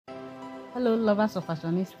Hello lovers of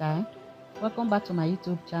fashionista, welcome back to my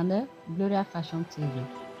YouTube channel Gloria Fashion TV.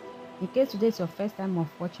 In case today is your first time of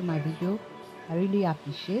watching my video, I really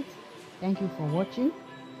appreciate. Thank you for watching.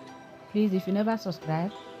 Please, if you never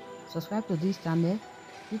subscribe to this channel,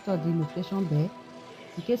 hit on the notification bell.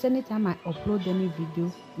 In case anytime I upload any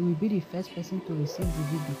video, you will be the first person to receive the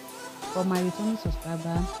video. For my returning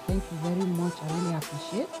subscribers, thank you very much. I really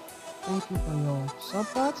appreciate. Thank you for your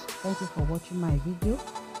support. Thank you for watching my video.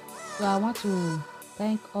 So I want to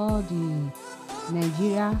thank all the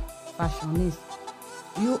Nigeria fashionistas.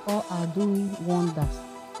 You all are doing wonders.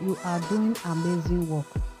 You are doing amazing work.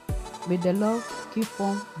 May the Lord keep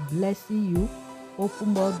on blessing you,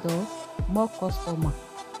 open more doors, more customers.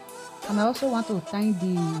 And I also want to thank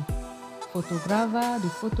the photographer, the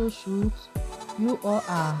photo shoots. You all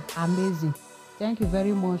are amazing. Thank you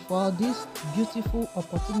very much for this beautiful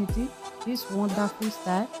opportunity, this wonderful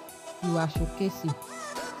style you are showcasing.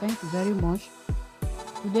 Thank you very much.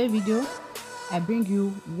 Today's video, I bring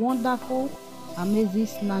you wonderful, amazing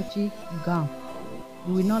snatchy gown.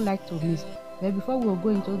 You will not like to miss. But before we will go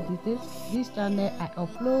into details, this channel I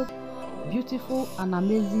upload beautiful and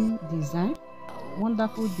amazing design,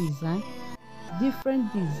 wonderful design,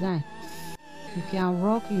 different design. You can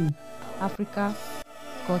rock in Africa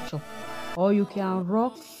culture, or you can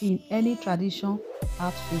rock in any tradition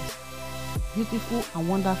outfit. Beautiful and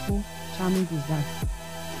wonderful, charming design.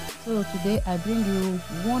 So today I bring you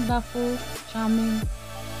wonderful, charming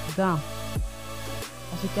gown.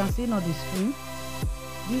 As you can see on the screen,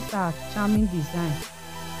 these are charming design,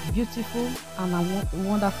 beautiful and a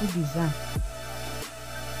wonderful design.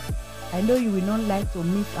 I know you will not like to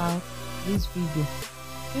miss out this video.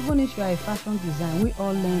 Even if you are a fashion designer, we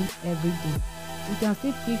all learn every day. You can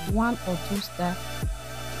still pick one or two styles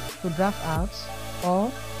to draft out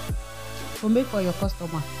or to make for your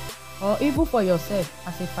customer, or even for yourself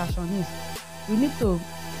as a fashionist. You need to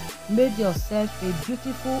make yourself a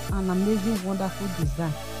beautiful and amazing, wonderful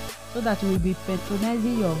design so that you will be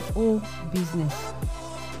patronizing your own business.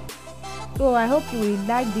 So I hope you will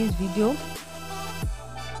like this video.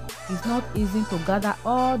 It's not easy to gather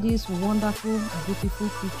all these wonderful, beautiful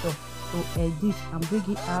pictures to edit and bring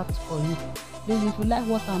it out for you. Please, if you like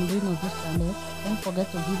what I'm doing on this channel, don't forget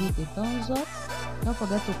to give it a thumbs up. Don't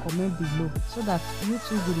forget to comment below so that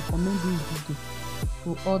YouTube will recommend this video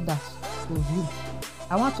to others to view.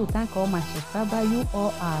 I want to thank all my subscribers. You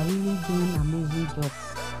all are really doing an amazing job.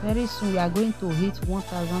 Very soon we are going to hit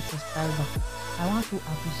 1,000 subscribers. I want to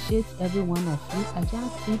appreciate every one of you. I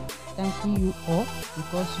can't keep thanking you all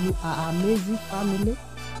because you are an amazing family.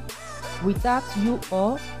 Without you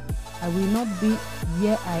all, I will not be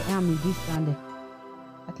where I am in this channel.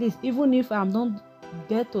 At least even if I'm not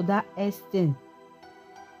get to that extent,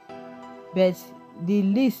 but the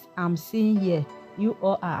least I'm seeing here, you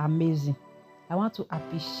all are amazing. I want to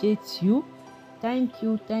appreciate you. Thank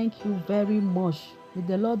you very much. May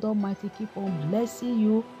the Lord Almighty keep on blessing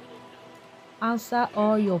you, answer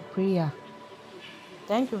all your prayer.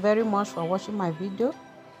 Thank you very much for watching my video.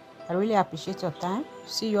 I really appreciate your time.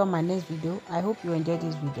 See you on my next video. I hope you enjoyed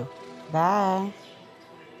this video. Bye.